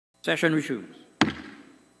Session resumes.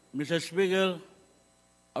 Mr. Speaker,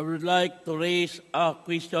 I would like to raise a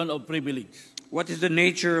question of privilege. What is the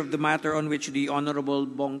nature of the matter on which the Honorable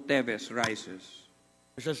Bong Teves rises?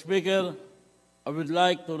 Mr. Speaker, I would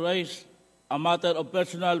like to raise a matter of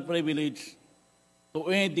personal privilege to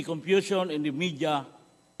end the confusion in the media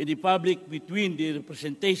and the public between the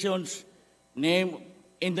representations named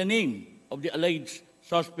in the name of the alleged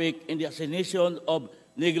suspect in the assassination of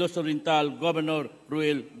Negros Oriental Governor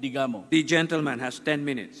Ruel Digamo. The gentleman has 10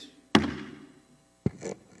 minutes.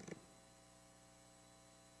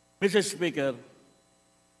 Mr. Speaker,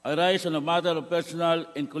 I rise on a matter of personal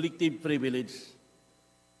and collective privilege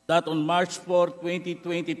that on March 4,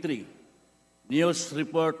 2023, news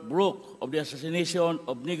report broke of the assassination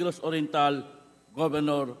of Negros Oriental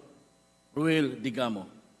Governor Ruel Digamo.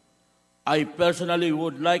 I personally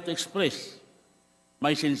would like to express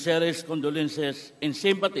my sincerest condolences and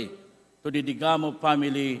sympathy to the Digamo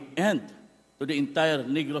family and to the entire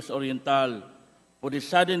Negros Oriental for the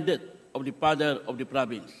sudden death of the father of the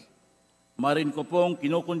province. Marin ko pong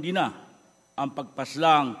kinukundina ang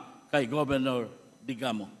pagpaslang kay Governor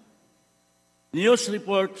Digamo. News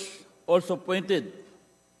reports also pointed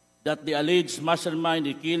that the alleged mastermind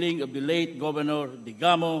in the killing of the late Governor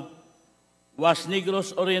Digamo was Negros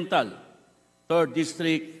Oriental 3rd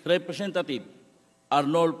District Representative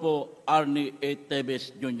Arnolfo Arnie A.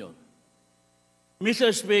 Teves Jr.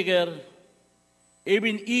 Mr. Speaker,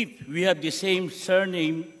 even if we have the same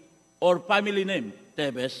surname or family name,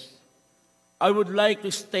 Teves, I would like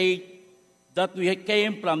to state that we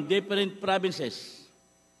came from different provinces.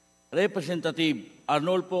 Representative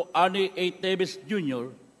Arnolfo Arnie A. Teves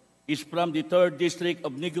Jr. is from the 3rd District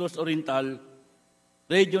of Negros Oriental,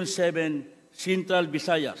 Region 7, Central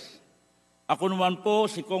Visayas. Ako naman po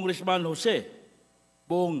si Congressman Jose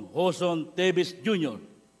Bong Teves Jr.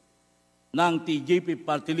 ng TJP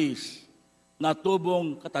Party List na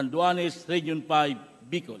tubong Catanduanes, Region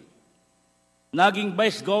 5, Bicol. Naging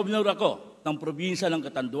Vice Governor ako ng probinsya ng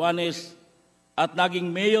Catanduanes at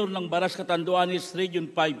naging Mayor ng Baras Catanduanes,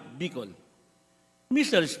 Region 5, Bicol.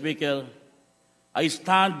 Mr. Speaker, I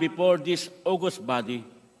stand before this august body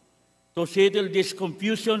to settle these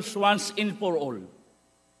confusions once and for all,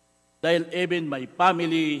 dahil even my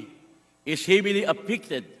family is heavily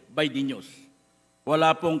affected by the news.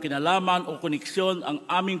 Wala pong kinalaman o koneksyon ang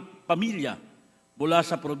aming pamilya mula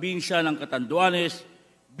sa probinsya ng Catanduanes,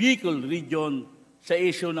 Bicol Region sa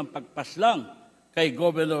isyu ng pagpaslang kay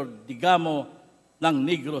Governor Digamo ng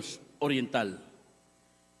Negros Oriental.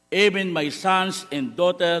 Even my sons and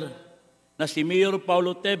daughter na si Mayor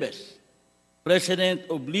Paulo Teves, President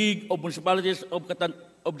of League of Municipalities of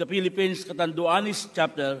the Philippines Catanduanes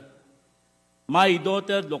Chapter, my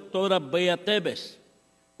daughter Dr. Bea Teves,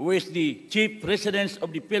 who is the Chief Resident of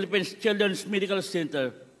the Philippines Children's Medical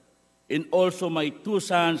Center, and also my two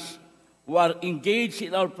sons who are engaged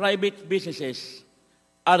in our private businesses,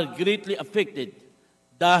 are greatly affected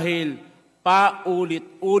dahil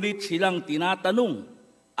paulit-ulit silang tinatanong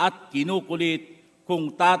at kinukulit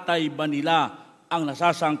kung tatay ba nila ang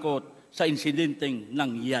nasasangkot sa insidenteng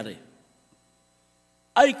nangyari.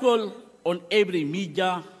 I call on every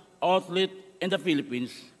media outlet in the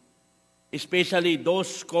Philippines, especially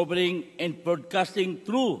those covering and broadcasting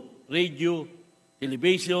through radio,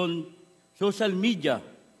 television, social media,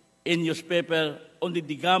 and newspaper on the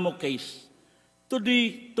Digamo case, to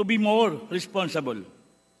be more responsible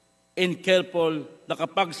and careful na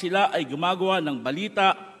kapag sila ay gumagawa ng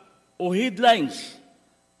balita o headlines,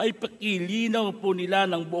 ay pakilinaw po nila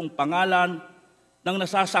ng buong pangalan ng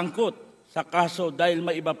nasasangkot sa kaso dahil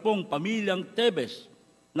may iba pong pamilyang Teves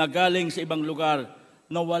na galing sa ibang lugar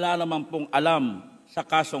na wala naman pong alam sa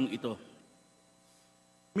kasong ito.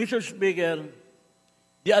 Mr. Speaker,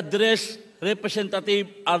 the address Representative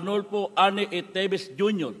Arnolfo Arnie A. Teves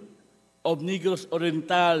Jr. of Negros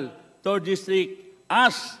Oriental, 3rd District,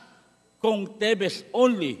 as Cong Teves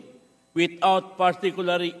only, without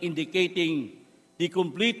particularly indicating the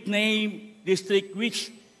complete name, district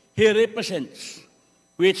which he represents,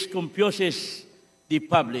 which confuses the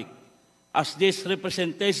public. As this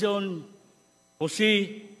representation,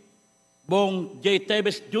 Jose Bong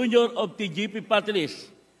Teves Jr. of TGP Party List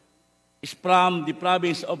is from the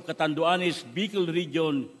province of Catanduanes, Bicol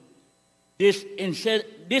Region. This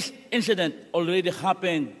incident already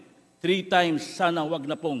happened 3 times, sana wag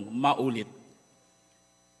na pong maulit.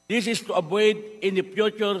 This is to avoid any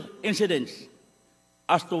future incidents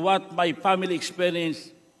as to what my family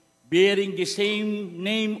experienced bearing the same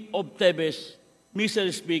name of Teves, Mr.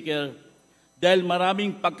 Speaker, dahil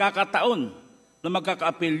maraming pagkakataon na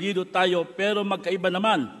magkakaapelyido tayo pero magkaiba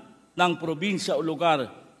naman ng probinsya o lugar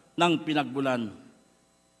ng pinagmulan.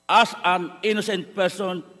 as an innocent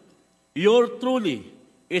person, yours truly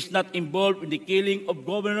is not involved in the killing of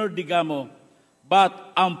Governor Digamo, but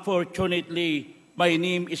unfortunately, my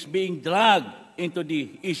name is being dragged into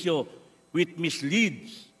the issue which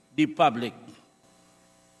misleads the public.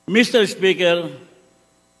 Mr. Speaker,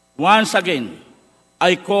 once again,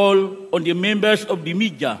 I call on the members of the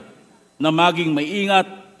media na maging maingat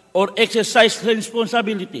or exercise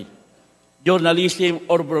responsibility, journalism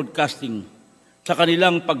or broadcasting, sa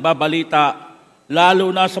kanilang pagbabalita, lalo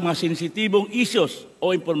na sa mga sensitibong issues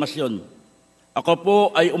o impormasyon. Ako po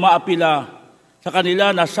ay umaapila sa kanila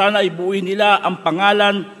na sana ibuuin nila ang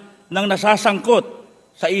pangalan ng nasasangkot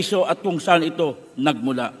sa isyo at kung saan ito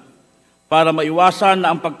nagmula, para maiwasan na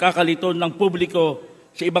ang pagkakalito ng publiko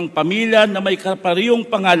sa ibang pamilya na may kaparehong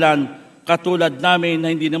pangalan katulad namin na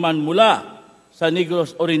hindi naman mula sa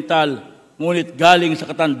Negros Oriental ngunit galing sa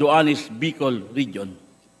Catanduanes, Bicol Region.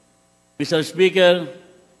 Mr. Speaker,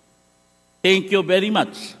 thank you very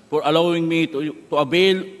much for allowing me to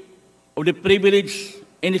avail of the privilege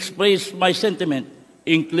and express my sentiment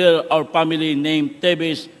in clear our family name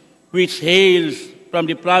Teves, which hails from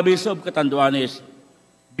the province of Catanduanes,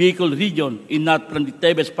 Bicol Region, and not from the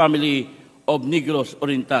Teves family of Negros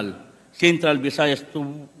Oriental, Central Visayas,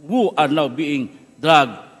 who are now being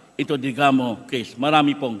dragged into the Digamo case.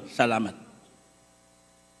 Marami pong salamat.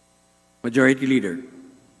 Majority Leader.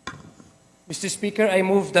 Mr. Speaker, I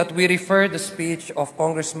move that we refer the speech of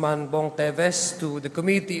Congressman Bong Teves to the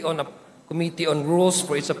Committee on Rules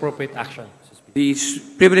for its appropriate action. The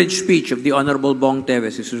privileged speech of the Honorable Bong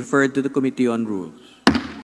Teves is referred to the Committee on Rules.